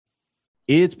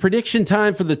It's prediction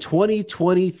time for the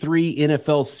 2023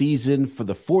 NFL season for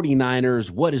the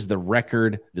 49ers. What is the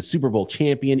record? The Super Bowl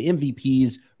champion,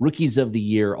 MVPs, rookies of the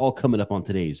year, all coming up on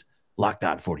today's Locked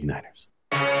On 49ers.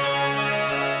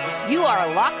 You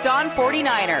are Locked On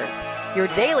 49ers, your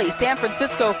daily San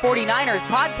Francisco 49ers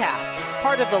podcast,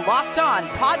 part of the Locked On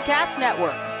Podcast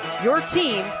Network, your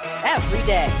team every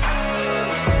day.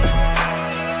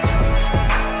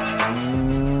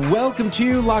 Welcome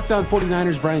to Locked On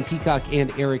 49ers. Brian Peacock and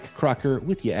Eric Crocker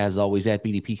with you as always at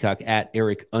BD Peacock at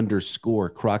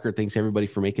Eric_Crocker. Thanks everybody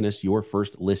for making us your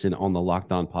first listen on the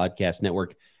Locked On Podcast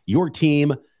Network. Your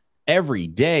team every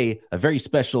day. A very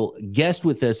special guest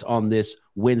with us on this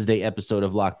Wednesday episode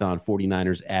of Locked On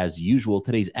 49ers as usual.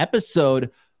 Today's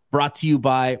episode brought to you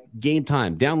by Game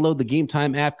Time. Download the Game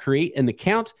Time app, create an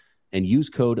account, and use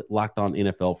code Locked On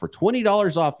NFL for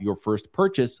 $20 off your first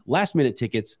purchase. Last minute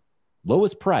tickets.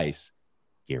 Lowest price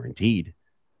guaranteed.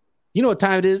 You know what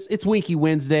time it is? It's Winky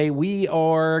Wednesday. We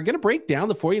are going to break down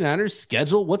the 49ers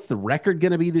schedule. What's the record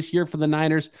going to be this year for the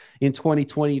Niners in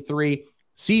 2023?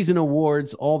 Season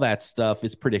awards, all that stuff.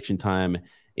 It's prediction time.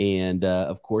 And,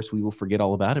 of course, we will forget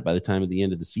all about it by the time of the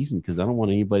end of the season because I don't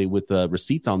want anybody with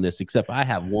receipts on this, except I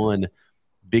have one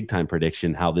big-time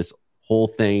prediction how this whole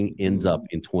thing ends up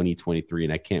in 2023,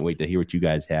 and I can't wait to hear what you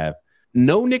guys have.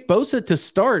 No Nick Bosa to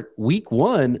start week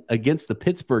one against the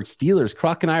Pittsburgh Steelers.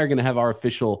 Croc and I are going to have our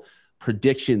official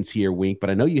predictions here, Wink, but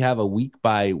I know you have a week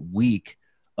by week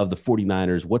of the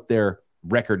 49ers, what their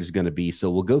record is going to be. So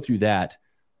we'll go through that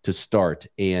to start.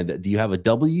 And do you have a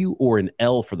W or an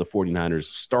L for the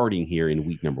 49ers starting here in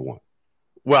week number one?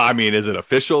 Well, I mean, is it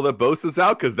official that Bosa's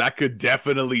out? Because that could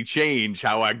definitely change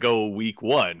how I go week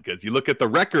one. Because you look at the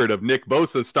record of Nick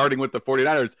Bosa starting with the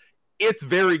 49ers, it's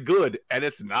very good, and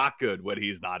it's not good when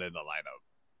he's not in the lineup.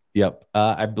 Yep.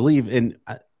 I believe, and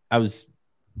I was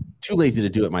too lazy to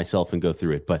do it myself and go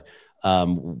through it, but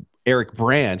Eric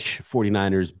Branch,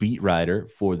 49ers beat writer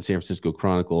for the San Francisco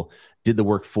Chronicle, did the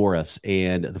work for us.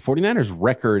 And the 49ers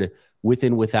record with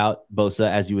and without Bosa,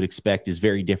 as you would expect, is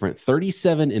very different.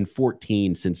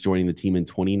 37-14 since joining the team in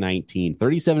 2019.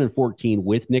 37-14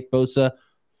 with Nick Bosa,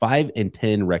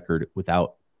 5-10 record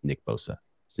without Nick Bosa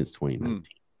since 2019.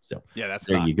 So yeah, that's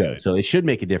there you go. Good. So it should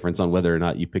make a difference on whether or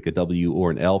not you pick a W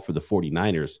or an L for the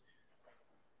 49ers.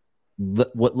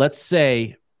 Let's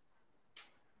say,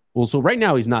 well, so right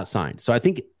now he's not signed. So I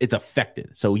think it's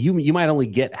affected. So you might only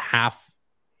get half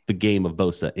the game of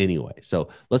Bosa anyway. So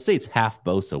let's say it's half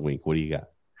Bosa, Wink. What do you got?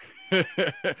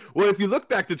 Well, if you look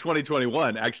back to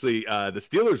 2021, actually, the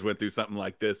Steelers went through something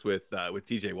like this with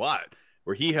TJ Watt,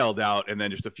 where he held out, and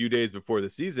then just a few days before the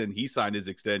season, he signed his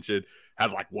extension,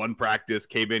 had like one practice,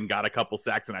 came in, got a couple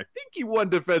sacks, and I think he won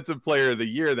Defensive Player of the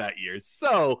Year that year.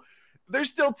 So there's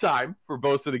still time for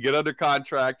Bosa to get under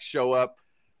contract, show up.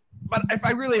 But if I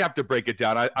really have to break it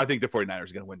down, I think the 49ers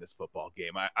are going to win this football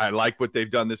game. I like what they've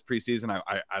done this preseason.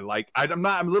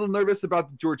 I'm a little nervous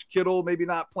about George Kittle maybe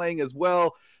not playing as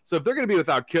well. So if they're going to be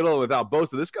without Kittle and without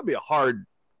Bosa, this is going to be a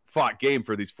hard-fought game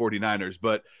for these 49ers.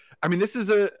 But I mean, this is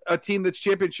a team that's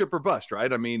championship or bust,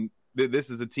 right? I mean,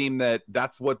 this is a team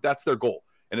that's their goal.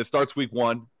 And it starts week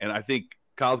one. And I think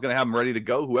Kyle's going to have them ready to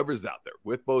go, whoever's out there,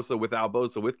 with Bosa, without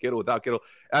Bosa, with Kittle, without Kittle.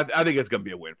 I think it's going to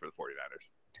be a win for the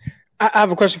 49ers. I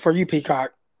have a question for you,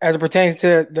 Peacock, as it pertains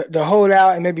to the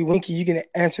holdout, and maybe Winky, you can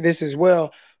answer this as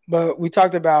well. But we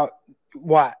talked about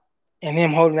Watt and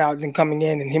him holding out and then coming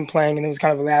in and him playing, and it was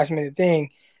kind of a last-minute thing.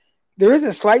 There is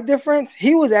a slight difference.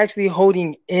 He was actually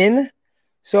holding in.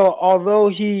 So although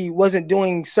he wasn't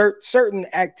doing certain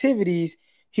activities,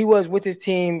 he was with his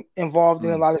team involved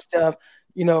in a lot of stuff.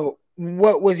 You know,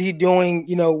 what was he doing,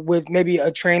 you know, with maybe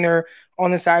a trainer on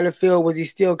the side of the field? Was he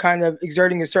still kind of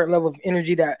exerting a certain level of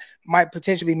energy that might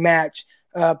potentially match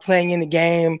playing in the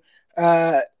game?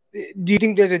 Do you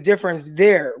think there's a difference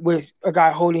there with a guy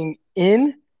holding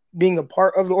in, being a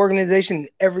part of the organization,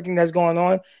 everything that's going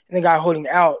on, and a guy holding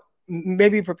out,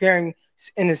 maybe preparing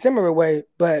in a similar way,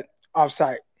 but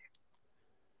offsite?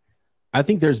 I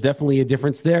think there's definitely a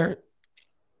difference there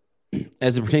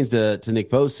as it pertains to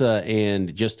Nick Bosa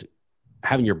and just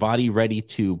having your body ready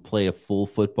to play a full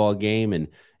football game and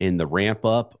in the ramp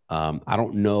up. I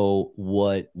don't know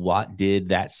what Watt did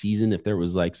that season, if there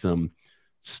was like some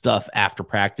stuff after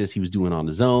practice he was doing on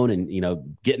his own and, you know,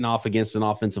 getting off against an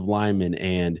offensive lineman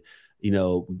and, you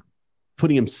know,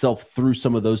 putting himself through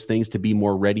some of those things to be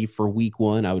more ready for week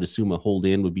one. I would assume a hold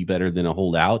in would be better than a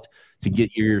hold out to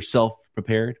get yourself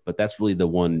prepared. But that's really the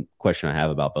one question I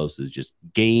have about Bosa is just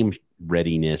game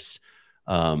readiness,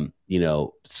 you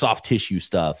know, soft tissue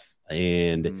stuff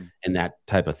and that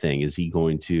type of thing. Is he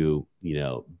going to, you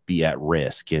know, be at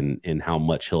risk and how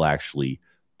much he'll actually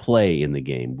play in the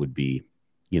game would be,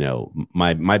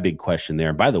 my big question there.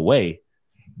 And by the way,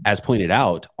 as pointed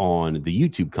out on the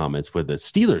YouTube comments, where the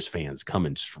Steelers fans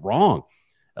coming strong,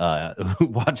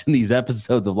 watching these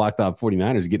episodes of Locked On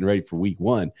 49ers, getting ready for week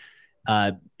 1.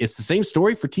 It's the same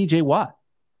story for TJ Watt.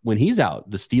 When he's out,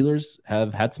 the Steelers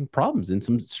have had some problems and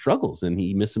some struggles, and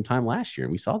he missed some time last year,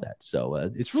 and we saw that. So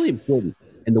it's really important.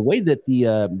 And the way that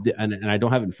and I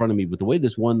don't have it in front of me, but the way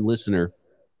this one listener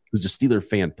who's a Steeler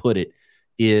fan put it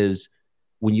is,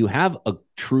 when you have a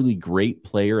truly great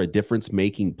player, a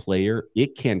difference-making player,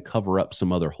 it can cover up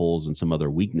some other holes and some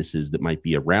other weaknesses that might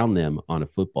be around them on a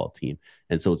football team.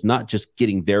 And so it's not just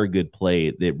getting their good play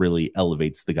that really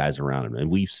elevates the guys around them. And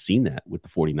we've seen that with the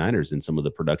 49ers and some of the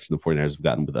production the 49ers have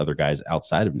gotten with other guys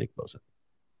outside of Nick Bosa.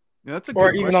 Yeah, that's a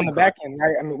or good even question, on the back end,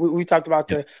 right? I mean, we talked about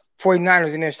the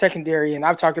 49ers in their secondary, and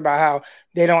I've talked about how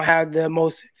they don't have the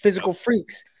most physical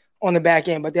freaks on the back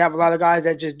end, but they have a lot of guys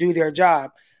that just do their job.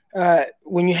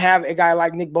 When you have a guy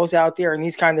like Nick Bosa out there and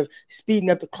he's kind of speeding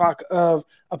up the clock of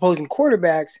opposing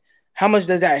quarterbacks, how much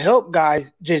does that help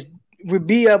guys just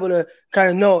be able to kind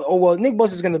of know, oh, well, Nick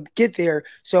Bosa is going to get there.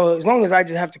 So as long as I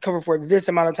just have to cover for this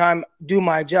amount of time, do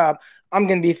my job, I'm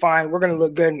going to be fine. We're going to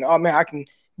look good. And, oh, man, I can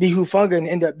be Hufanga and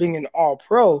end up being an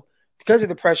all-pro because of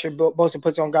the pressure Bosa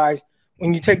puts on guys.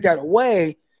 When you take that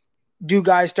away, do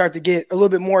guys start to get a little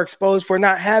bit more exposed for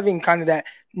not having kind of that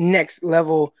next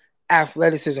level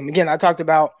athleticism? Again, I talked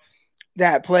about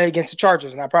that play against the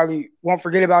Chargers, and I probably won't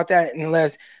forget about that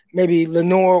unless maybe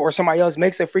Lenore or somebody else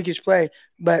makes a freakish play.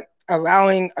 But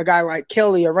allowing a guy like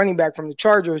Kelly, a running back from the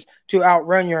Chargers, to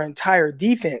outrun your entire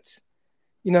defense,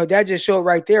 that just showed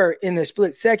right there in the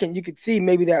split second. You could see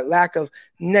maybe that lack of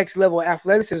next level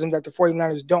athleticism that the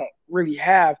 49ers don't really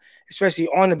have, especially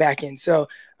on the back end. So,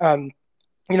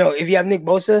 if you have Nick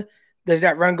Bosa, does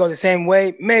that run go the same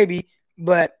way? Maybe,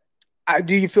 but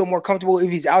do you feel more comfortable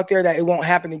if he's out there that it won't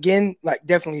happen again? Like,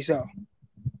 definitely so.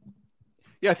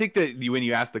 Yeah, I think that when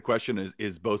you ask the question,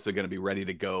 is Bosa going to be ready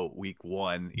to go week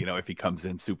 1, if he comes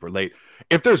in super late?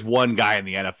 If there's one guy in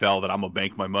the NFL that I'm going to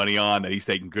bank my money on, that he's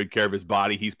taking good care of his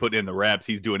body, he's putting in the reps,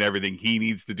 he's doing everything he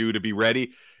needs to do to be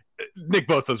ready, Nick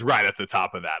Bosa's right at the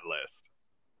top of that list.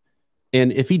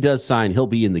 And if he does sign, he'll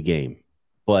be in the game.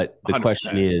 But the 100%.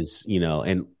 question is, is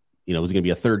it going to be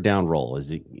a third down role?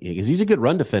 Because he's a good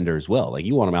run defender as well. Like,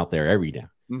 you want him out there every down.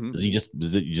 Mm-hmm.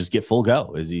 Does it just get full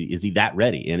go? Is he that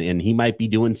ready? And he might be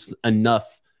doing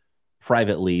enough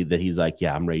privately that he's like,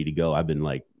 yeah, I'm ready to go. I've been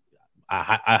like,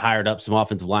 I hired up some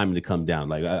offensive linemen to come down.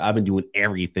 Like, I've been doing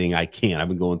everything I can. I've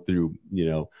been going through,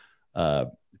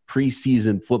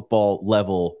 preseason football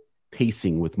level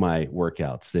pacing with my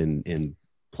workouts and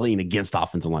playing against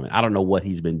offensive linemen. I don't know what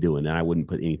he's been doing, and I wouldn't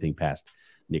put anything past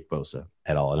Nick Bosa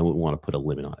at all. And I wouldn't want to put a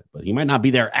limit on it, but he might not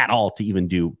be there at all to even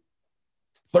do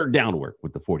third down work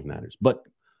with the 49ers. But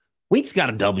Wink's got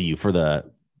a W for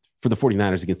the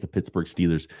 49ers against the Pittsburgh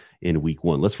Steelers in week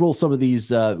 1. Let's roll some of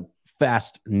these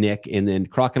fast, Nick, and then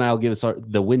Croc and I will give us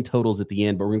the win totals at the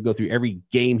end, but we're going to go through every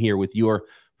game here with your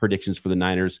predictions for the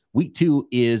Niners. Week 2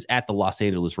 is at the Los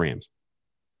Angeles Rams.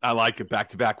 I like it.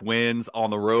 Back-to-back wins on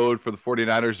the road for the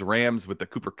 49ers. Rams with the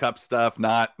Cooper Kupp stuff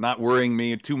not worrying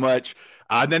me too much.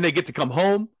 And then they get to come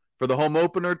home for the home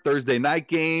opener, Thursday night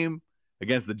game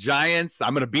against the Giants.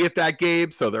 I'm going to be at that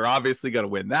game, so they're obviously going to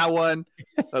win that one.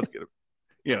 That's good.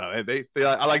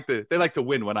 They like to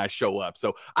win when I show up.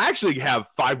 So I actually have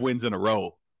 5 wins in a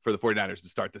row for the 49ers to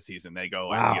start the season. They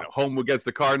go home against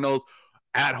the Cardinals,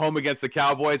 at home against the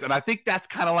Cowboys, and I think that's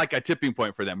kind of like a tipping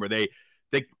point for them, where they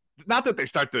not that they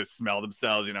start to smell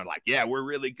themselves, like, yeah, we're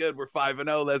really good, we're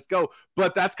 5-0, let's go.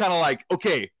 But that's kind of like,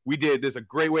 okay, we did. There's a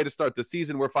great way to start the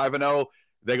season. We're 5-0.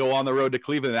 They go on the road to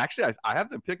Cleveland. And actually, I have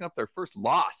them picking up their first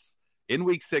loss in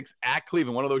week 6 at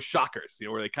Cleveland, one of those shockers,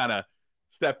 where they kind of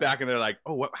step back and they're like,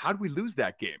 oh, how did we lose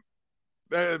that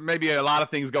game? Maybe a lot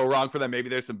of things go wrong for them. Maybe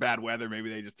there's some bad weather.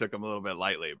 Maybe they just took them a little bit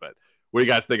lightly. But what do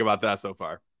you guys think about that so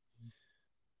far?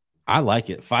 I like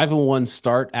it. 5-1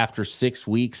 start after 6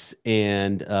 weeks,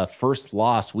 and first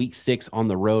loss week 6 on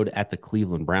the road at the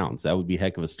Cleveland Browns. That would be a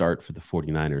heck of a start for the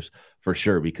 49ers for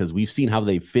sure, because we've seen how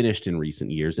they've finished in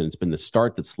recent years, and it's been the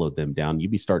start that slowed them down.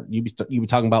 You'd be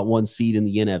talking about 1 seed in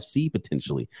the NFC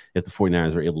potentially if the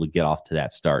 49ers are able to get off to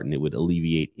that start, and it would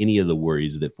alleviate any of the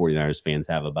worries that 49ers fans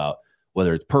have about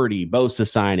whether it's Purdy, Bosa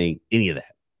signing, any of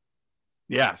that.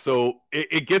 Yeah, so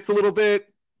it gets a little bit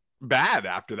bad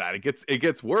after that. It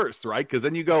gets worse, right? Because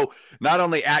then you go not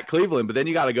only at Cleveland, but then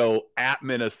you got to go at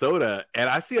Minnesota, and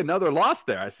I see another loss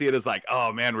there. I see it as like,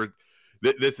 oh man,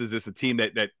 this is just a team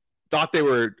that thought they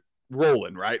were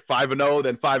rolling, right? 5-0,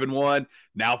 then 5-1,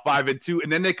 now 5-2,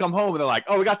 and then they come home and they're like,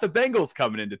 oh, we got the Bengals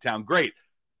coming into town. Great.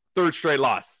 third straight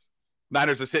loss.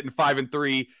 Niners are sitting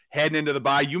 5-3, heading into the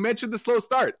bye. You mentioned the slow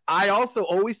start. I also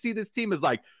always see this team as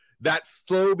like that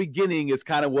slow beginning is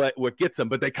kind of what gets them,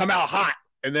 but they come out hot,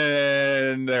 and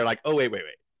then they're like, oh, wait.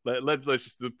 Let's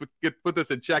just put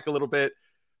this in check a little bit.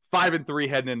 5-3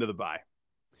 heading into the bye.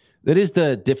 That is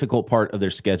the difficult part of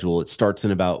their schedule. It starts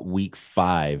in about week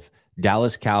 5.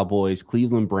 Dallas Cowboys,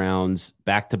 Cleveland Browns,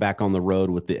 back-to-back on the road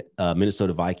with the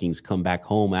Minnesota Vikings, come back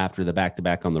home after the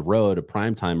back-to-back on the road, a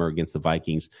prime-timer against the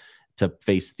Vikings to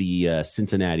face the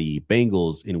Cincinnati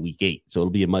Bengals in week 8. So it'll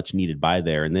be a much-needed bye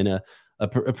there. And then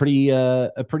a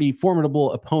pretty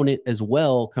formidable opponent as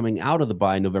well coming out of the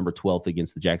bye November 12th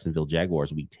against the Jacksonville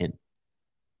Jaguars, week 10.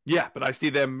 Yeah, but I see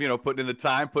them, putting in the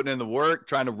time, putting in the work,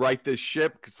 trying to right this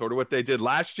ship, sort of what they did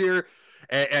last year.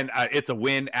 And it's a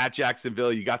win at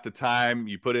Jacksonville. You got the time,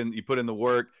 you put in the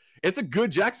work. It's a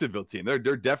good Jacksonville team. They're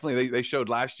definitely, they showed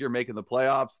last year making the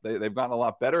playoffs. They've gotten a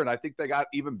lot better, and I think they got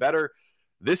even better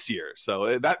this year.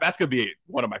 So that's going to be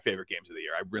one of my favorite games of the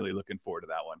year. I'm really looking forward to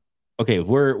that one. Okay,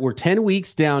 we're 10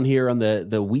 weeks down here on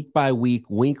the week by week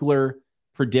Winkler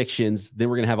predictions. Then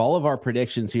we're going to have all of our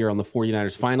predictions here on the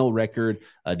 49ers final record,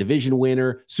 division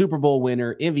winner, Super Bowl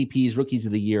winner, MVPs, rookies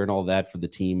of the year, and all that for the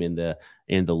team and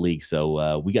the league.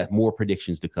 So we got more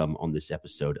predictions to come on this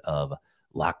episode of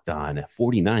Locked On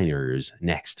 49ers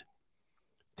next.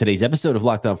 Today's episode of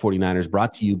Locked On 49ers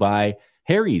brought to you by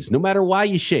Harry's. No matter why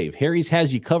you shave, Harry's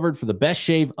has you covered for the best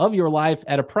shave of your life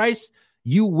at a price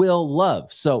you will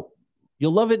love. So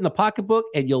you'll love it in the pocketbook,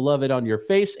 and you'll love it on your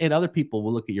face, and other people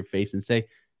will look at your face and say,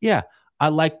 yeah, I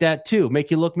like that too. Make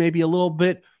you look maybe a little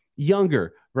bit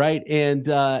younger, right? And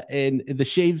the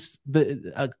shaves,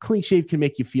 a clean shave can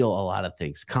make you feel a lot of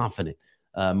things, confident,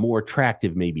 more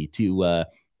attractive maybe to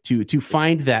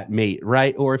find that mate,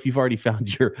 right? Or if you've already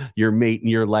found your mate and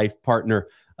your life partner,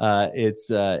 it's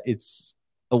a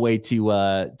way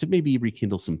to maybe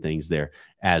rekindle some things there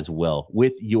as well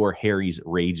with your Harry's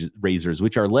razors,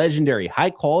 which are legendary,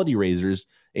 high-quality razors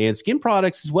and skin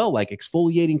products as well, like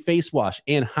exfoliating face wash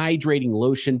and hydrating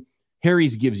lotion.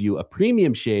 Harry's gives you a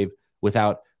premium shave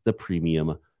without the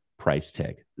premium price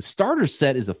tag. The starter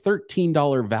set is a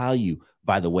 $13 value,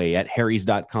 by the way, at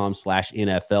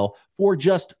harrys.com/NFL for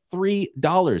just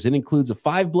 $3. It includes a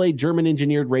 5-blade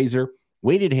German-engineered razor,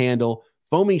 weighted handle,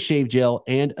 foaming shave gel,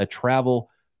 and a travel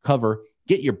cover.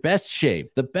 Get your best shave,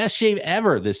 the best shave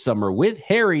ever this summer with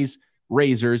Harry's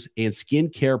razors and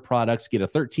skincare products. Get a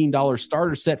 $13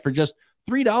 starter set for just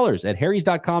 $3 at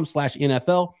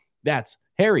harrys.com/NFL. That's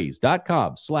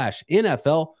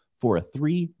harrys.com/NFL for a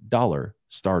 $3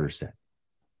 starter set.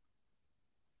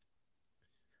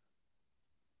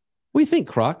 What do you think,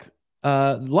 Croc?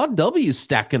 A lot of W's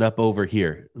stacking up over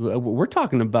here. We're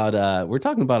talking about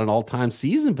an all-time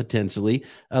season potentially.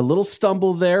 A little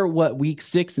stumble there, week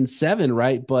 6 and 7,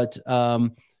 right? But if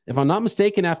I'm not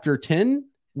mistaken, after 10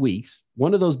 weeks,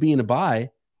 one of those being a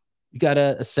bye, you got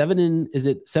a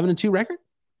 7-2 record?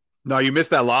 No, you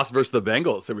missed that loss versus the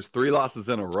Bengals. There was 3 losses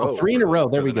in a row. Oh, 3 in a row.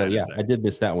 There we go. Yeah, I did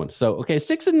miss that one. So okay,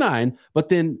 6 and 9, but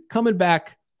then coming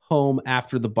back home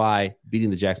after the bye, beating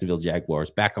the Jacksonville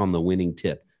Jaguars, back on the winning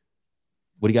tip.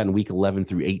 What do you got in week 11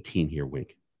 through 18 here,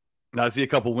 Wink? Now I see a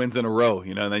couple wins in a row,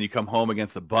 and then you come home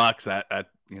against the Bucs. That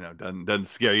doesn't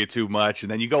scare you too much.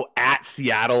 And then you go at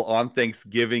Seattle on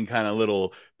Thanksgiving, kind of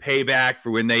little payback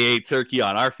for when they ate turkey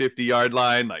on our 50-yard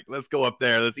line. Like, let's go up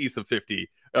there, let's eat some 50,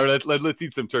 or let's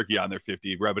eat some turkey on their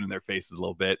 50, rub it in their faces a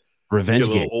little bit. Revenge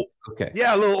game. Okay.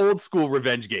 Yeah, a little old school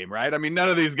revenge game, right? I mean, none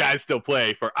of these guys still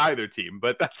play for either team,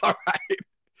 but that's all right.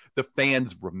 The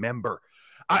fans remember.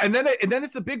 And then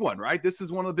it's a big one, right? This is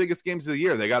one of the biggest games of the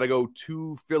year. They got to go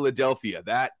to Philadelphia.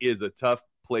 That is a tough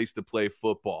place to play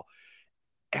football.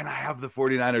 And I have the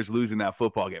 49ers losing that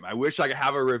football game. I wish I could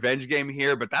have a revenge game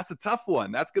here, but that's a tough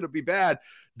one. That's going to be bad.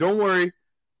 Don't worry.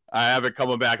 I have it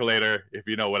coming back later, if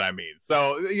you know what I mean.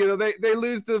 So, they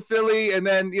lose to Philly, and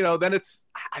then, then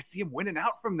I see them winning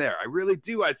out from there. I really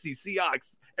do. I see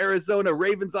Seahawks, Arizona,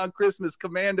 Ravens on Christmas,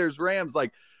 Commanders, Rams,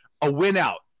 like a win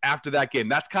out after that game.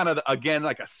 That's kind of, again,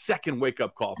 like a second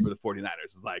wake-up call for the 49ers.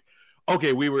 It's like,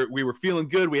 okay, we were feeling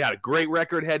good. We had a great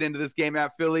record head into this game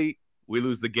at Philly. We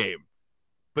lose the game.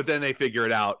 But then they figure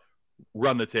it out,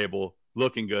 run the table,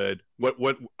 looking good.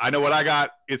 What I know what I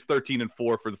got, it's 13-4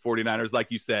 for the 49ers.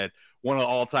 Like you said, one of the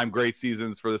all-time great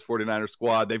seasons for this 49ers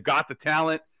squad. They've got the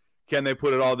talent. Can they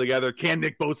put it all together? Can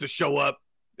Nick Bosa show up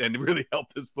and really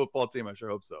help this football team? I sure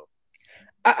hope so.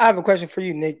 I have a question for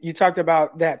you, Nick. You talked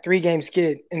about that 3-game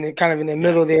skid in the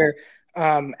middle there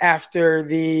after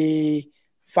the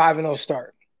 5-0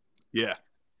 start. Yeah.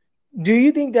 Do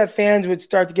you think that fans would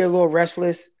start to get a little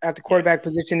restless at the quarterback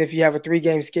position if you have a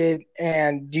 3-game skid?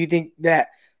 And do you think that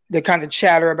the kind of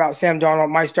chatter about Sam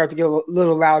Darnold might start to get a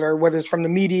little louder, whether it's from the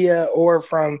media or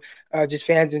from just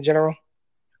fans in general?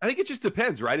 I think it just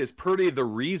depends, right? Is Purdy the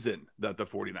reason that the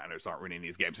 49ers aren't winning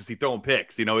these games? Is he throwing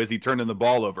picks? Is he turning the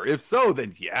ball over? If so,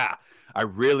 then yeah, I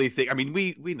really think,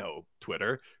 we know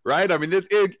Twitter, right?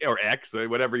 Or X, or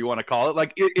whatever you want to call it.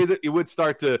 Like it would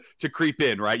start to creep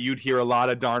in, right? You'd hear a lot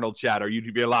of Darnold chatter.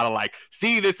 You'd be a lot of like,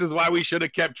 see, this is why we should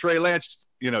have kept Trey Lance,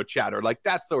 chatter, like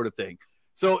that sort of thing.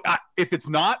 So if it's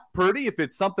not Purdy, if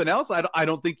it's something else, I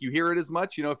don't think you hear it as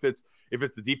much. If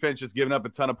it's the defense just giving up a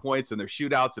ton of points and there's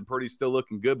shootouts and Purdy's still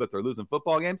looking good, but they're losing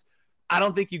football games, I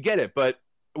don't think you get it. But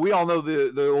we all know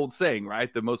the old saying,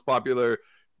 right? The most popular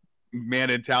man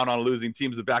in town on a losing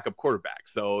team is a backup quarterback.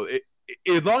 So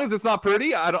as long as it's not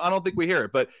Purdy, I don't think we hear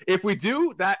it. But if we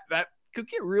do, that could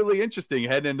get really interesting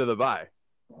heading into the bye.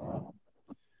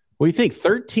 What do you think?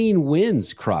 13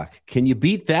 wins, Croc. Can you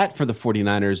beat that for the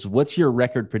 49ers? What's your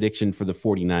record prediction for the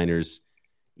 49ers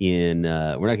in we're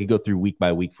not going to go through week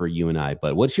by week for you and I,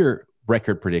 but what's your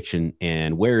record prediction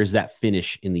and where is that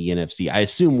finish in the NFC? I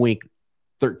assume Wink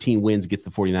 13 wins gets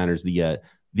the 49ers the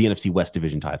NFC West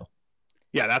division title.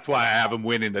 Yeah, that's why I have them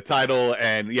winning the title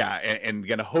and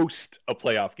going to host a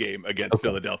playoff game against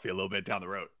Philadelphia a little bit down the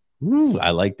road. Ooh,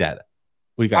 I like that.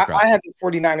 What do you got, Croc? I had the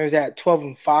 49ers at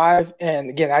 12-5. And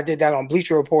again, I did that on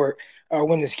Bleacher Report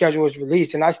when the schedule was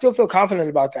released. And I still feel confident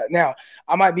about that. Now,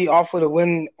 I might be off with a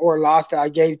win or loss that I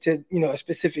gave to, a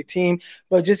specific team.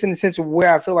 But just in the sense of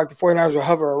where I feel like the 49ers will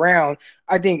hover around,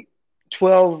 I think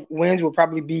 12 wins will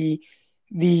probably be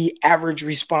the average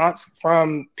response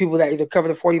from people that either cover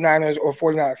the 49ers or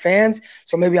 49er fans.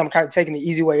 So maybe I'm kind of taking the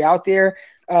easy way out there.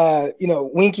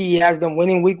 Winky has them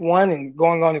winning week 1 and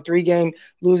going on a 3-game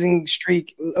losing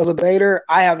streak a little later.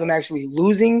 I have them actually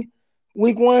losing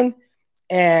week 1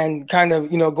 and kind of,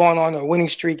 going on a winning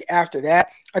streak after that.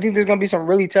 I think there's going to be some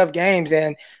really tough games.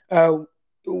 And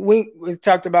Wink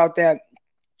talked about that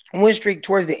win streak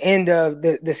towards the end of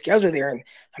the schedule there.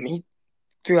 And he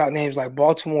threw out names like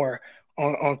Baltimore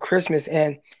on Christmas.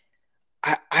 And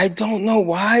I don't know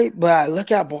why, but I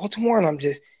look at Baltimore and I'm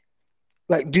just,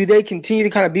 like, do they continue to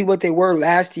kind of be what they were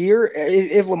last year?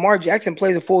 If Lamar Jackson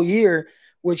plays a full year,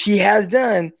 which he has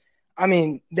done,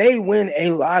 they win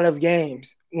a lot of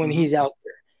games when he's out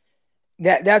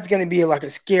there. That's going to be like a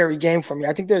scary game for me.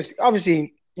 I think there's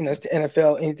obviously, it's the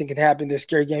NFL, anything can happen. There's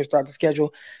scary games throughout the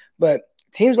schedule. But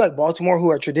teams like Baltimore,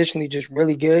 who are traditionally just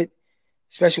really good,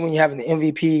 especially when you have an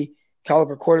MVP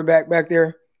caliber quarterback back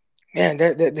there, man,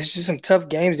 there's just some tough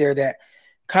games there that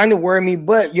kind of worry me,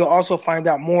 but you'll also find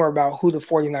out more about who the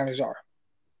 49ers are.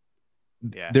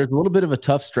 Yeah. There's a little bit of a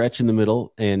tough stretch in the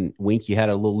middle, and Wink, you had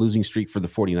a little losing streak for the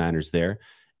 49ers there.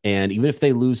 And even if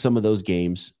they lose some of those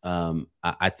games,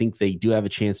 I think they do have a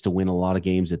chance to win a lot of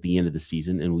games at the end of the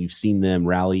season. And we've seen them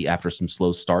rally after some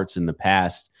slow starts in the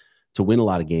past to win a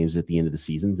lot of games at the end of the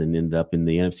seasons and end up in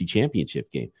the NFC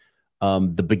Championship game.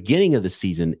 The beginning of the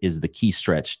season is the key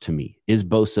stretch to me. Is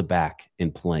Bosa back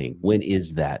and playing? When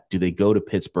is that? Do they go to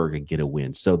Pittsburgh and get a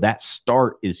win? So that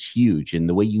start is huge. And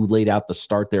the way you laid out the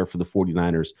start there for the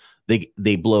 49ers,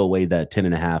 they blow away that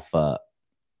 10.5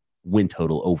 win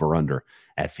total over under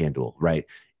at FanDuel, right?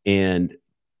 And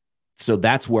so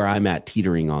that's where I'm at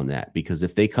teetering on that, because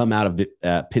if they come out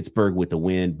of Pittsburgh with the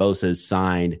win, Bosa is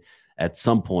signed at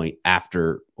some point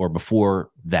after or before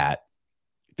that,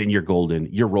 then you're golden.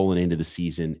 You're rolling into the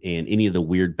season, and any of the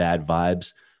weird bad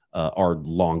vibes are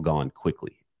long gone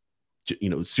quickly.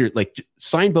 Like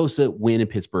sign Bosa, win in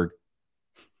Pittsburgh.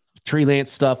 Trey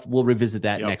Lance stuff, we'll revisit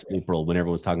that next April when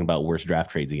everyone's talking about worst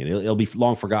draft trades again. It'll be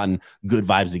long forgotten good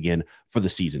vibes again for the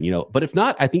season, But if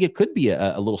not, I think it could be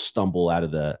a little stumble out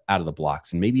of the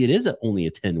blocks, and maybe it is only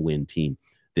a 10-win team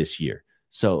this year.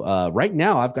 So right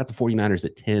now, I've got the 49ers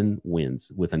at 10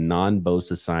 wins with a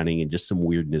non-Bosa signing and just some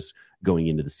weirdness going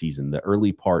into the season. The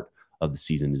early part of the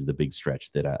season is the big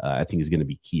stretch that I think is going to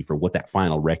be key for what that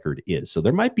final record is. So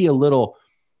there might be a little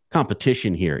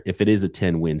competition here if it is a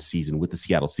 10-win season with the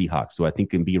Seattle Seahawks, so I think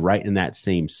can be right in that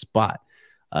same spot.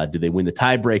 Do they win the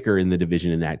tiebreaker in the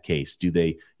division in that case? Do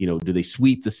they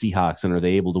sweep the Seahawks, and are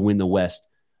they able to win the West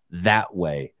that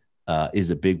way? Is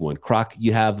a big one. Croc,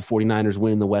 you have the 49ers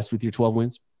winning the West with your 12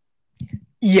 wins?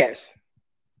 Yes.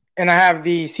 And I have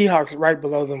the Seahawks right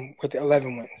below them with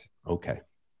 11 wins. Okay.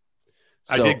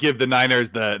 So, I did give the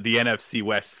Niners the NFC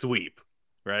West sweep,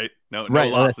 right? No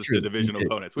losses to divisional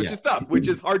opponents, which is tough, which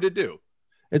is hard to do.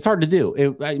 It's hard to do.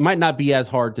 It might not be as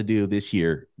hard to do this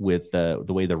year with the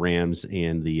way the Rams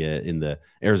and the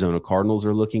Arizona Cardinals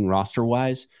are looking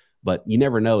roster-wise. But you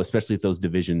never know, especially with those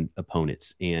division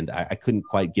opponents. And I couldn't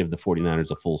quite give the 49ers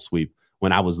a full sweep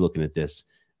when I was looking at this.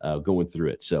 going through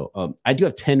it. So I do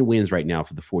have 10 wins right now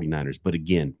for the 49ers. But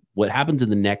again, what happens in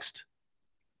the next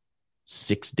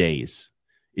 6 days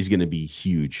is going to be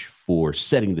huge for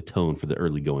setting the tone for the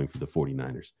early going for the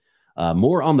 49ers.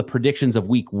 More on the predictions of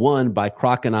week 1 by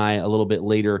Croc and I a little bit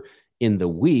later in the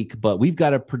week, but we've got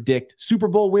to predict Super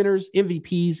Bowl winners,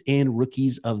 MVPs, and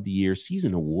Rookies of the Year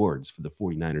season awards for the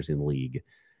 49ers in league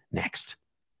next.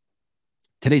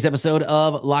 Today's episode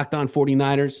of Locked On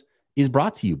 49ers is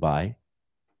brought to you by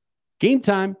Game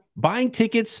Time. Buying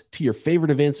tickets to your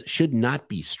favorite events should not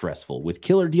be stressful. With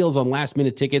killer deals on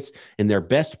last-minute tickets and their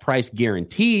best price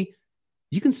guarantee,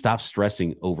 you can stop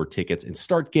stressing over tickets and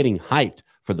start getting hyped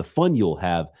for the fun you'll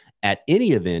have at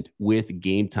any event with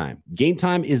Game Time. Game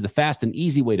Time is the fast and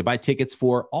easy way to buy tickets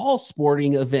for all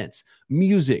sporting events,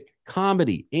 music,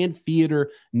 comedy, and theater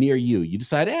near you. You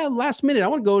decide, last minute, I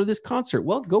want to go to this concert.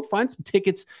 Well, go find some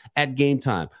tickets at Game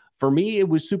Time. For me, it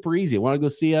was super easy. I want to go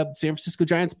see a San Francisco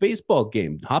Giants baseball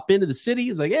game. Hop into the city.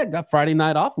 It was like, got Friday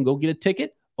night off and go get a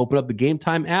ticket. Open up the Game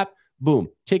Time app. Boom.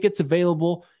 Tickets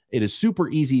available. It is super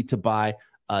easy to buy.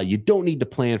 You don't need to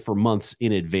plan for months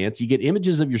in advance. You get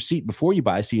images of your seat before you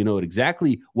buy, so you know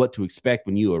exactly what to expect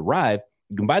when you arrive.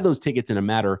 You can buy those tickets in a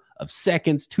matter of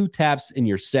seconds, 2 taps, and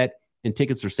you're set. And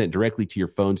tickets are sent directly to your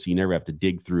phone, so you never have to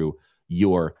dig through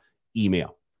your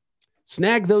email.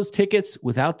 Snag those tickets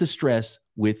without the stress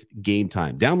with Game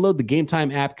Time. Download the Game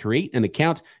Time app, create an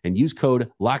account, and use code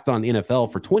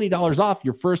LOCKEDONNFL for $20 off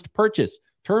your first purchase.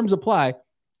 Terms apply.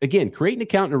 Again, create an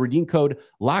account and redeem code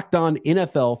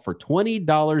LOCKEDONNFL for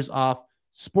 $20 off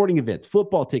sporting events,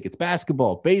 football tickets,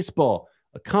 basketball, baseball,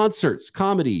 concerts,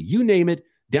 comedy, you name it.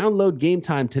 Download Game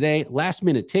Time today.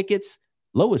 Last-minute tickets,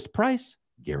 lowest price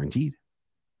guaranteed.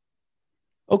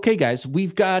 Okay, guys,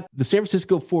 we've got the San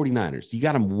Francisco 49ers. You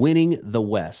got them winning the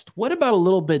West. What about a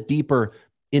little bit deeper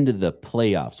into the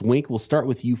playoffs? Wink, we'll start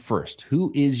with you first.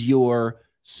 Who is your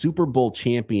Super Bowl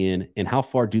champion, and how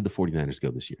far do the 49ers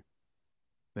go this year?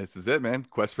 This is it, man.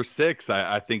 Quest for 6.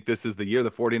 I think this is the year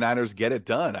the 49ers get it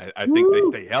done. I think they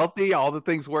stay healthy. All the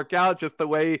things work out just the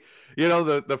way,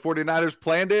 the 49ers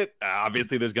planned it.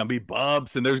 Obviously, there's going to be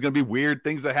bumps and there's going to be weird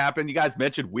things that happen. You guys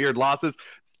mentioned weird losses.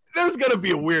 There's going to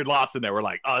be a weird loss in there. We're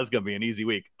like, it's going to be an easy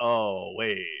week. Oh,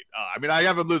 wait. I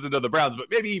have them losing to the Browns, but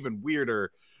maybe even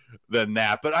weirder than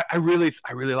that. But I really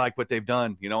like what they've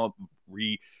done.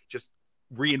 Just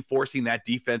reinforcing that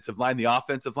defensive line. The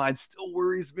offensive line still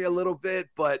worries me a little bit,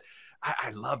 but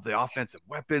I love the offensive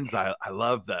weapons. I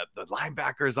love the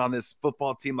linebackers on this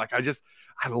football team.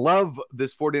 I love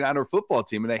this 49er football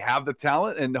team, and they have the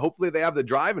talent, and hopefully they have the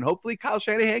drive, and hopefully Kyle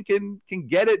Shanahan can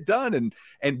get it done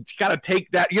and kind of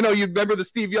take that. You remember the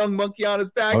Steve Young monkey on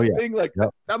his back thing?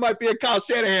 That might be a Kyle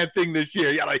Shanahan thing this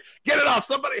year. Yeah, get it off.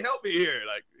 Somebody help me here.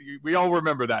 We all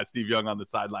remember that Steve Young on the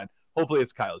sideline. Hopefully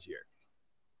it's Kyle's year.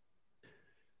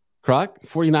 Croc,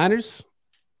 49ers,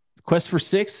 quest for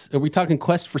 6. Are we talking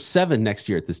quest for 7 next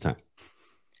year at this time?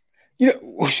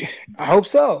 I hope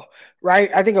so, right?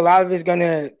 I think a lot of it's going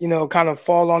to, kind of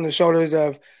fall on the shoulders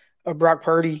of Brock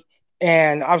Purdy.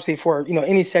 And obviously for,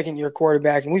 any second-year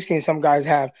quarterback, and we've seen some guys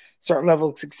have certain level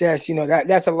of success,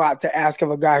 that's a lot to ask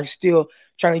of a guy who's still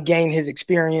trying to gain his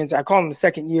experience. I call him a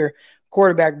second-year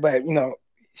quarterback, but,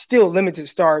 still limited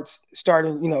starts,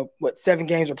 starting, 7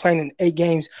 games or playing in 8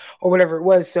 games or whatever it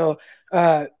was. So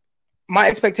my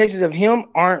expectations of him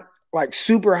aren't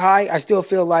super high. I still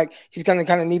feel like he's going to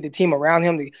kind of need the team around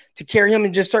him to carry him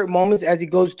in just certain moments as he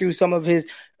goes through some of his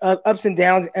ups and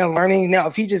downs and learning. Now,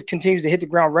 if he just continues to hit the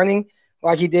ground running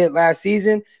like he did last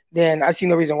season, then I see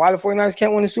no reason why the 49ers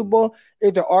can't win the Super Bowl.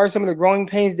 If there are some of the growing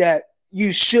pains that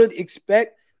you should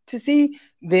expect to see,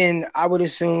 then I would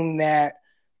assume that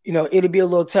it'll be a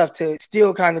little tough to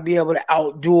still kind of be able to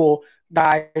outduel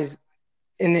guys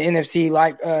in the NFC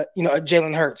like, a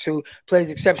Jalen Hurts, who plays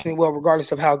exceptionally well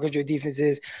regardless of how good your defense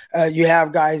is. You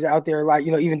have guys out there like,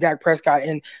 even Dak Prescott.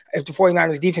 And if the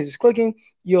 49ers defense is clicking,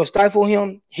 you'll stifle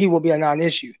him. He will be a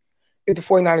non-issue. If the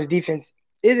 49ers defense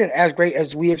isn't as great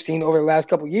as we have seen over the last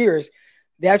couple of years,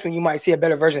 that's when you might see a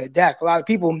better version of Dak. A lot of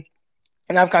people,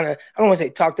 and I don't want to say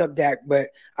talked up Dak, but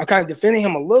I've kind of defended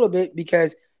him a little bit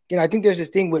because, I think there's this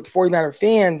thing with 49er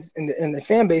fans in the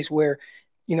fan base where,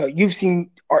 you've seen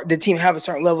the team have a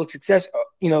certain level of success,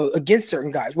 against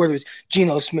certain guys, whether it's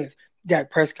Geno Smith,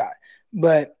 Dak Prescott.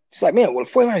 But it's like, man, the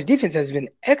 49ers defense has been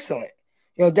excellent.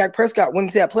 Dak Prescott went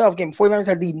into that playoff game. 49ers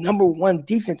had the number 1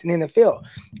 defense in the NFL.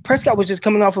 Prescott was just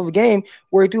coming off of a game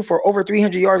where he threw for over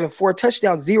 300 yards and 4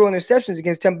 touchdowns, 0 interceptions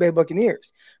against Tampa Bay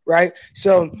Buccaneers, right?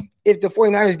 So if the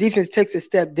 49ers defense takes a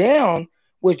step down,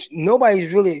 which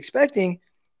nobody's really expecting,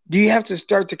 do you have to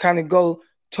start to kind of go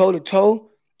toe-to-toe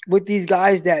with these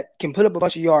guys that can put up a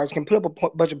bunch of yards, can put up a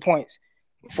bunch of points.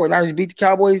 49ers beat the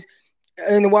Cowboys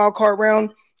in the wild card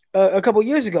round a couple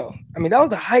years ago. I mean, that was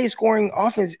the highest scoring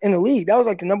offense in the league. That was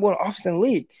like the number one offense in the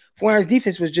league. 49ers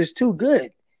defense was just too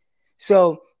good.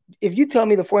 So if you tell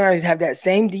me the 49ers have that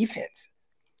same defense,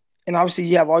 and obviously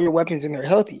you have all your weapons and they're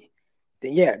healthy,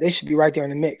 then yeah, they should be right there in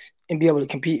the mix and be able to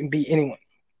compete and beat anyone.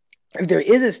 If there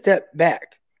is a step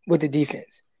back with the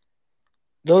defense,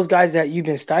 those guys that you've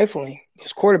been stifling,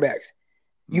 those quarterbacks,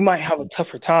 you might have a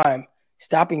tougher time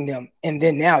stopping them. And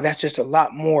then now that's just a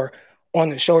lot more on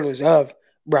the shoulders of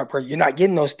Brock Purdy. You're not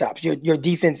getting those stops. Your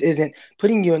defense isn't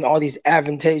putting you in all these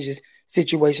advantageous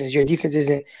situations. Your defense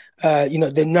isn't,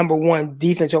 the number one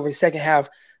defense over the second half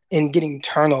in getting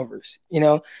turnovers.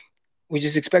 We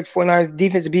just expect 49ers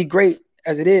defense to be great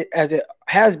as it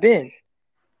has been.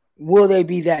 Will they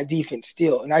be that defense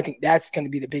still? And I think that's going to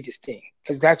be the biggest thing,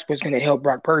 because that's what's going to help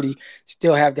Brock Purdy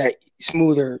still have that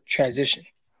smoother transition.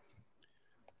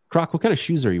 Croc, what kind of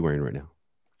shoes are you wearing right now?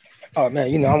 Oh,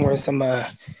 man, I'm wearing some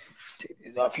take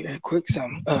these off here quick,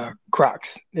 some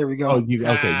Crocs. There we go. Oh, you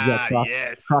got Crocs,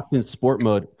 yes. Crocs in sport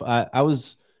mode. I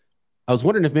was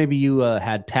wondering if maybe you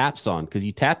had taps on, because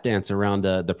you tap dance around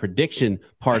the prediction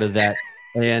part of that.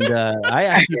 And I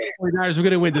asked you if the 49ers were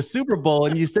going to win the Super Bowl,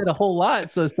 and you said a whole lot.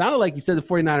 So it sounded like you said the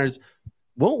 49ers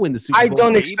won't win the Super Bowl. I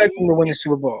don't expect them to win the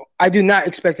Super Bowl. I do not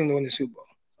expect them to win the Super Bowl.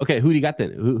 Okay, who do you got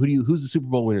then? Who's the Super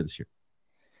Bowl winner this year?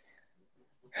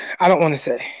 I don't want to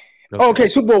say. Okay,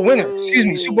 Super Bowl winner. Excuse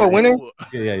me, Super Bowl winner.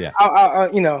 Yeah.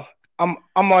 I'm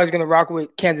always gonna rock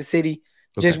with Kansas City.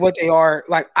 Just what they are.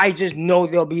 Like, I just know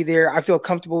they'll be there. I feel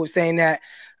comfortable with saying that.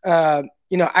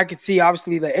 I could see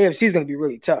obviously the AFC is going to be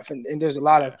really tough, and there's a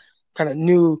lot of kind of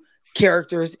new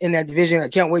characters in that division. I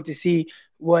can't wait to see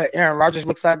what Aaron Rodgers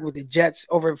looks like with the Jets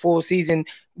over a full season.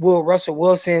 Will Russell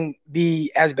Wilson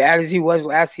be as bad as he was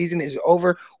last season? Is it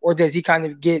over, or does he kind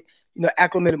of get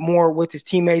acclimated more with his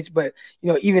teammates? But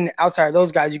even outside of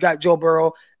those guys, you got Joe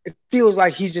Burrow. It feels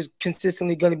like he's just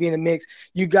consistently going to be in the mix.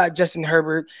 You got Justin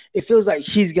Herbert. It feels like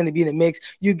he's going to be in the mix.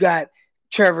 You got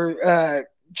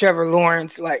Trevor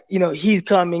Lawrence, he's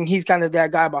coming. He's kind of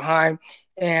that guy behind.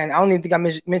 And I don't even think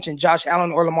I mentioned Josh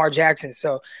Allen or Lamar Jackson.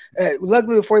 So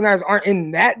luckily the 49ers aren't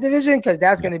in that division, because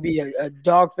that's going to be a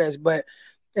dog fest. But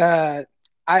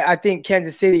I think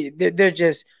Kansas City, they're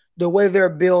just the way they're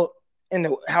built and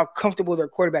how comfortable their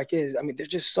quarterback is. I mean, they're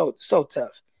just so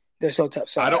tough. They're so tough.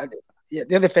 So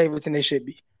they're the favorites, and they should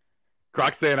be.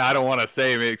 Croc saying I don't want to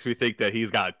say makes me think that he's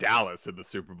got Dallas in the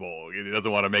Super Bowl. He doesn't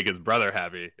want to make his brother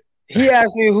happy. He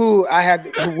asked me who I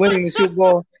had winning the Super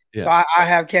Bowl. Yeah. So I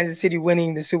have Kansas City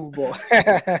winning the Super Bowl.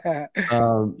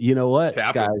 You know what,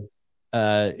 guys?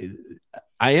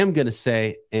 I am going to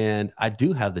say, and I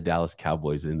do have the Dallas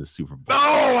Cowboys in the Super Bowl.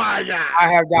 Oh, my God.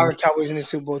 I have Dallas Cowboys in the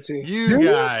Super Bowl, too. You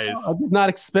guys. I did not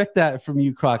expect that from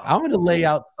you, Croc. I'm going to lay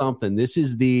out something. This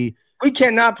is we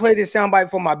cannot play this soundbite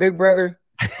for my big brother.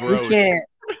 We can't.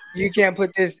 You can't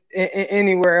put this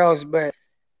anywhere else, but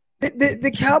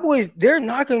the Cowboys, they're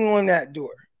knocking on that door.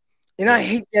 And I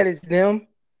hate that it's them,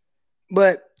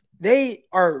 but they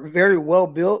are very well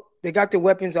built. They got the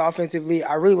weapons offensively.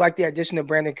 I really like the addition of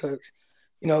Brandon Cooks.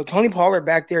 Tony Pollard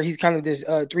back there, he's kind of this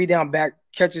 3-down back,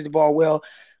 catches the ball well.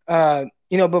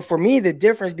 But for me, the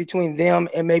difference between them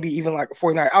and maybe even like a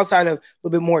 49, outside of a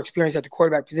little bit more experience at the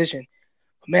quarterback position,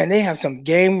 man, they have some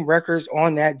game records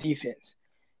on that defense.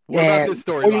 What about this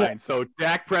storyline? So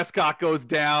Dak Prescott goes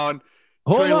down.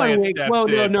 Hold Trey on, Lance wait. steps Well,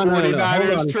 in. no.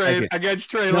 49ers trade against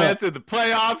Trey Lance in the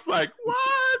playoffs. Like,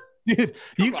 what? Dude,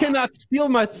 you cannot steal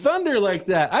my thunder like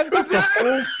that. I've got the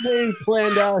whole thing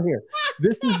planned out here.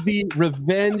 This is the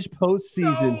revenge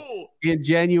postseason in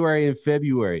January and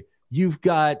February. You've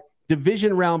got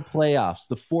division round playoffs.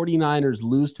 The 49ers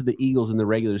lose to the Eagles in the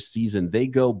regular season. They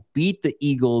go beat the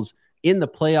Eagles in the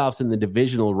playoffs in the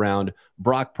divisional round.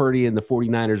 Brock Purdy and the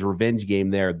 49ers revenge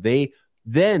game there. They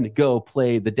then go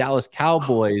play the Dallas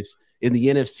Cowboys in the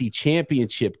NFC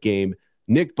Championship game.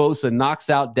 Nick Bosa knocks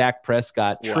out Dak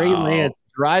Prescott. Wow. Trey Lance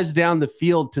drives down the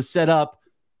field to set up,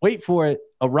 wait for it,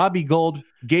 a Robbie Gould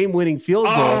game-winning field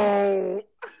goal.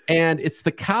 And it's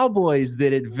the Cowboys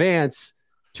that advance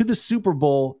to the Super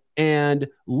Bowl and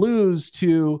lose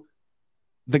to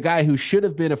the guy who should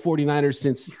have been a 49er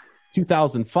since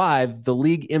 2005, the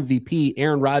league MVP,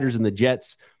 Aaron Rodgers, and the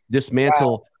Jets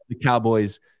dismantle the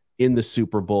Cowboys in the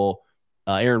Super Bowl.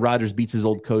 Aaron Rodgers beats his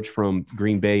old coach from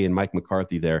Green Bay and Mike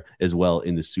McCarthy there as well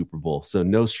in the Super Bowl. So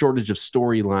no shortage of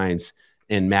storylines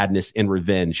and madness and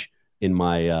revenge in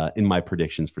my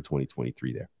predictions for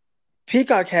 2023 there.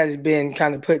 Peacock has been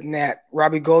kind of putting that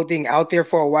Robbie Gould thing out there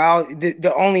for a while.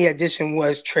 The only addition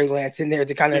was Trey Lance in there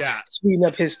to kind of sweeten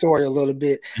up his story a little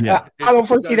bit. I don't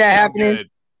foresee that happening.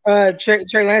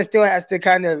 Trey Lance still has to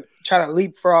kind of try to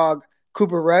leapfrog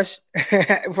Cooper Rush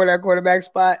for that quarterback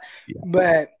spot. Yeah.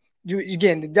 But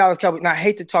again, the Dallas Cowboys, and I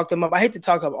hate to talk them up. I hate to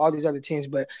talk up all these other teams,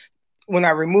 but when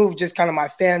I remove just kind of my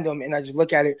fandom and I just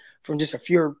look at it from just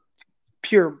a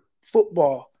pure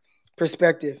football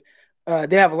perspective,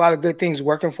 they have a lot of good things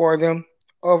working for them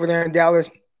over there in Dallas.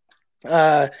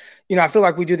 I feel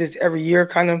like we do this every year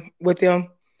kind of with them.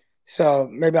 So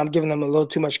maybe I'm giving them a little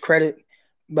too much credit,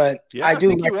 but I do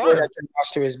like the way that their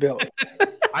roster is built.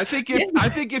 I think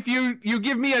if you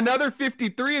give me another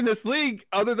 53 in this league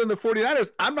other than the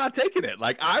 49ers, I'm not taking it.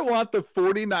 Like, I want the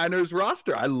 49ers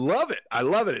roster. I love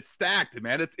it. It's stacked,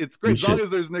 man. It's great as long as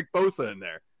there's Nick Bosa in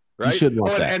there. Right? You should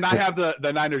want that. And I have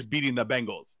the Niners beating the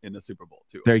Bengals in the Super Bowl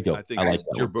too. There you go. I think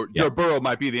Joe Burrow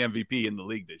might be the MVP in the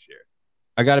league this year.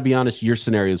 I got to be honest, your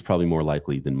scenario is probably more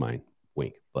likely than mine,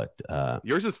 Wink. But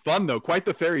yours is fun though. Quite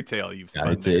the fairy tale you've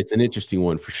spun. It's an interesting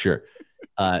one for sure.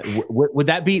 Would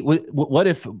that be? What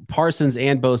if Parsons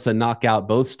and Bosa knock out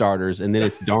both starters, and then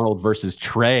it's Darnold versus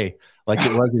Trey, like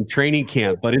it was in training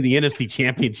camp, but in the NFC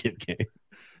Championship game?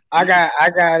 I got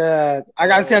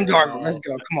Sam Darnold. Let's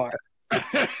go. Come on.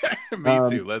 Me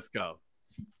too. Let's go.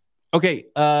 Okay.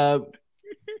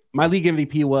 My league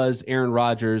MVP was Aaron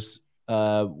Rodgers.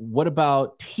 What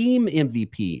about team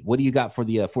MVP? What do you got for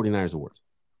the 49ers awards?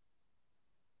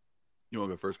 You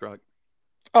want to go first, Croc?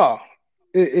 Oh,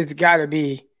 it's got to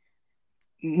be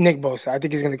Nick Bosa. I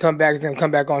think he's going to come back. He's going to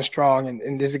come back on strong.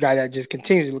 And this is a guy that just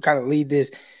continues to kind of lead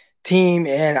this team.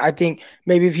 And I think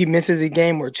maybe if he misses a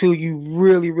game or two, you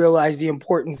really realize the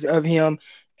importance of him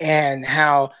and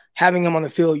how having him on the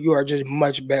field, you are just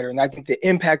much better. And I think the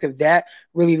impact of that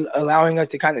really allowing us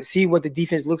to kind of see what the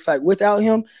defense looks like without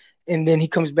him. And then he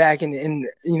comes back and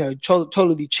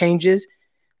totally changes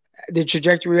the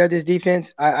trajectory of this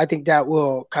defense. I think that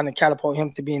will kind of catapult him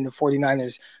to being the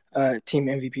 49ers team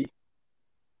MVP.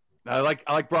 I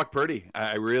like Brock Purdy.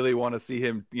 I really want to see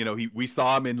him. We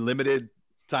saw him in limited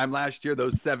time last year.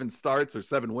 Those 7 starts or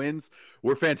 7 wins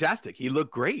were fantastic. He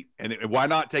looked great. And why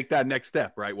not take that next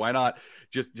step, right? Why not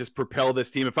just propel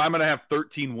this team? If I'm going to have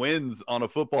 13 wins on a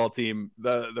football team,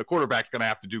 the quarterback's going to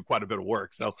have to do quite a bit of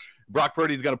work. So Brock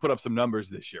Purdy's going to put up some numbers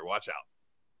this year. Watch out.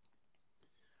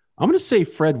 I'm going to say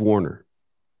Fred Warner.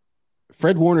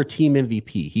 Fred Warner, team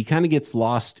MVP. He kind of gets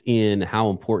lost in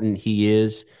how important he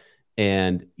is.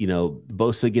 And,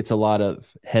 Bosa gets a lot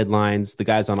of headlines. The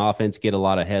guys on offense get a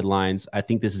lot of headlines. I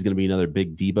think this is going to be another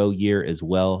big Debo year as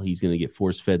well. He's going to get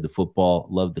force-fed the football.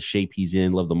 Love the shape he's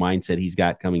in. Love the mindset he's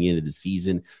got coming into the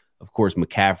season. Of course,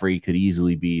 McCaffrey could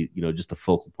easily be, just the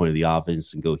focal point of the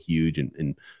offense and go huge.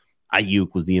 And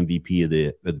Ayuk was the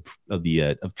MVP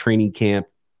of training camp.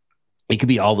 It could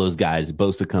be all those guys.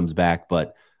 Bosa comes back,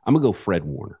 but I'm going to go Fred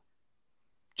Warner.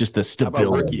 Just the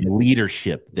stability and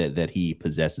leadership that he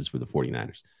possesses for the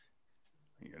 49ers.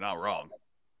 You're not wrong.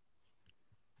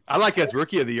 I like as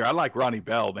rookie of the year. I like Ronnie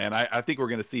Bell, man. I think we're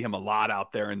going to see him a lot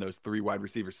out there in those 3 wide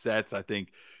receiver sets. I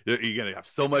think you're going to have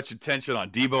so much attention on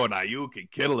Debo and Ayuk and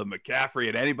Kittle and McCaffrey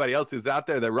and anybody else who's out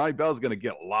there that Ronnie Bell is going to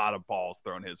get a lot of balls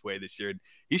thrown his way this year.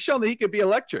 He's shown that he could be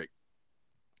electric.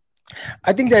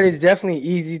 I think that it's definitely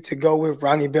easy to go with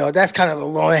Ronnie Bell. That's kind of the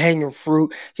low-hanging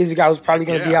fruit. He's a guy who's probably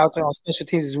going to be out there on special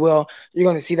teams as well. You're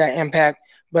going to see that impact.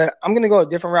 But I'm going to go a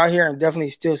different route here and definitely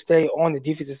still stay on the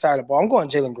defensive side of the ball. I'm going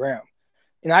Jalen Graham.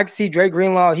 And I can see Dre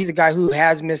Greenlaw. He's a guy who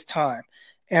has missed time.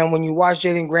 And when you watch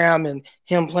Jalen Graham and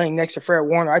him playing next to Fred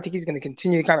Warner, I think he's going to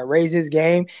continue to kind of raise his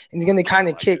game. And he's going to kind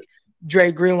of kick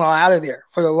Dre Greenlaw out of there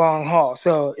for the long haul.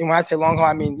 So, and when I say long haul,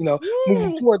 I mean,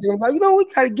 moving forward, they're like, we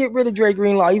got to get rid of Dre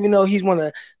Greenlaw, even though he's one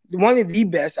of the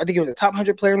best. I think he was a top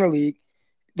 100 player in the league.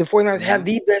 The 49ers have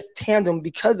the best tandem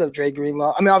because of Dre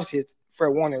Greenlaw. I mean, obviously it's Fred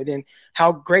Warner, then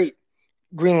how great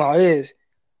Greenlaw is.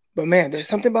 But, man, there's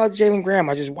something about Jalen Graham.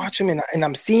 I just watch him, and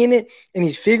I'm seeing it, and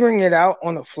he's figuring it out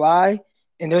on the fly.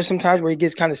 And there's some times where he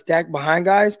gets kind of stacked behind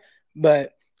guys.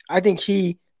 But I think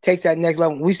he takes that next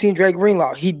level. We've seen Dre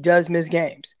Greenlaw. He does miss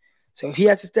games. So if he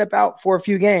has to step out for a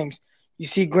few games, you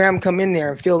see Graham come in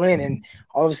there and fill in, and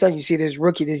all of a sudden you see this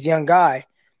rookie, this young guy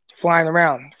flying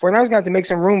around. 49ers going to have to make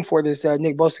some room for this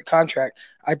Nick Bosa contract.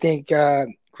 I think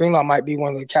Greenlaw might be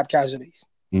one of the cap casualties.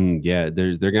 They're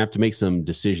going to have to make some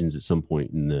decisions at some point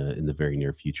in the very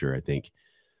near future, I think,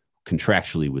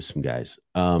 contractually with some guys.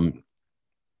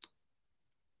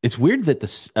 It's weird that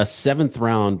a 7th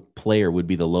round player would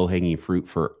be the low hanging fruit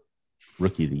for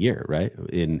rookie of the year, right?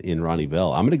 In Ronnie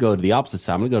Bell. I'm going to go to the opposite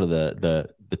side. I'm going to go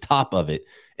to the top of it.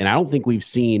 And I don't think we've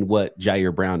seen what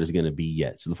Jair Brown is going to be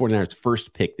yet. So the 49ers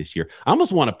first pick this year. I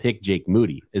almost want to pick Jake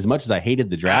Moody as much as I hated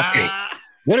the draft pick.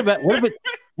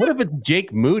 What if it's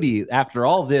Jake Moody after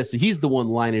all this? He's the one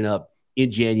lining up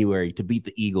in January to beat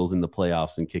the Eagles in the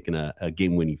playoffs and kicking a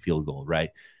game-winning field goal,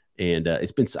 right? And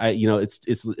it's been,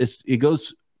 it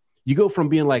goes. You go from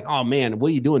being like, oh man, what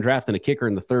are you doing drafting a kicker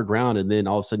in the third round? And then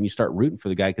all of a sudden you start rooting for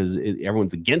the guy because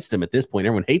everyone's against him at this point.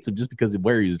 Everyone hates him just because of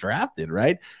where he's drafted,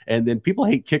 right? And then people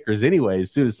hate kickers anyway as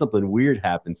soon as something weird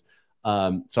happens. So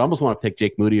I almost want to pick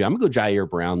Jake Moody. I'm going to go Jair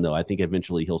Brown, though. I think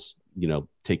eventually he'll,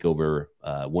 take over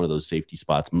one of those safety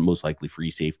spots, most likely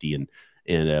free safety,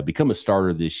 and become a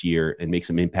starter this year and make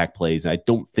some impact plays. I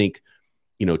don't think,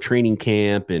 training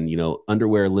camp and,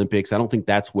 underwear Olympics, I don't think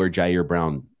that's where Jair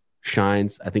Brown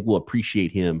shines. I think we'll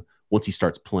appreciate him once he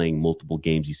starts playing multiple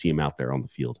games. You see him out there on the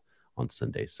field on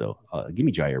Sunday. So give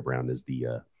me Jair Brown as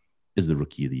the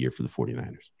rookie of the year for the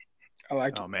 49ers. I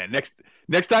like it. Oh man,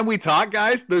 next time we talk,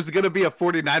 guys, there's going to be a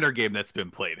 49er game that's been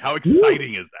played. How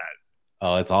exciting is that?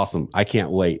 Oh, it's awesome. I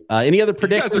can't wait. Any other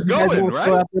predictions? You guys are going, right?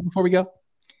 Out there before we go?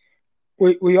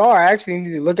 We are. I actually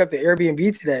need to look up the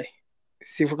Airbnb today.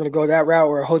 See if we're going to go that route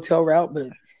or a hotel route. But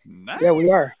nice. Yeah,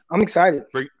 we are. I'm excited.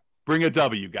 Bring a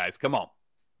W, guys. Come on.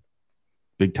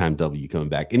 Big time W coming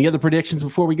back. Any other predictions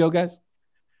before we go, guys?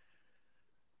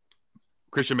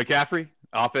 Christian McCaffrey,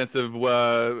 offensive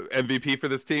MVP for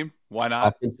this team. Why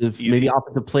not? Maybe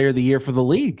offensive player of the year for the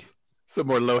league. Some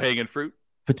more low-hanging fruit.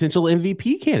 Potential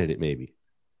MVP candidate, maybe.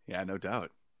 Yeah, no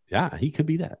doubt. Yeah, he could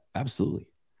be that. Absolutely.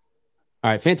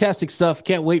 All right, fantastic stuff.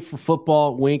 Can't wait for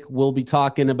football. Wink, we'll be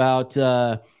talking about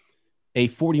a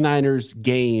 49ers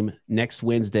game next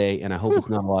Wednesday, and I hope it's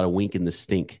not a lot of wink in the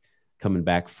stink coming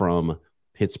back from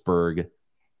Pittsburgh.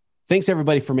 Thanks,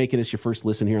 everybody, for making us your first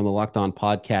listen here on the Locked On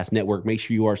Podcast Network. Make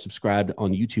sure you are subscribed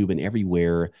on YouTube and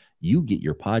everywhere you get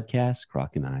your podcasts.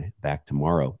 Croc and I back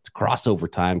tomorrow. It's crossover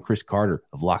time. Chris Carter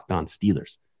of Locked On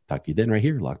Steelers. Talk to you then right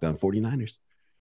here, Locked On 49ers.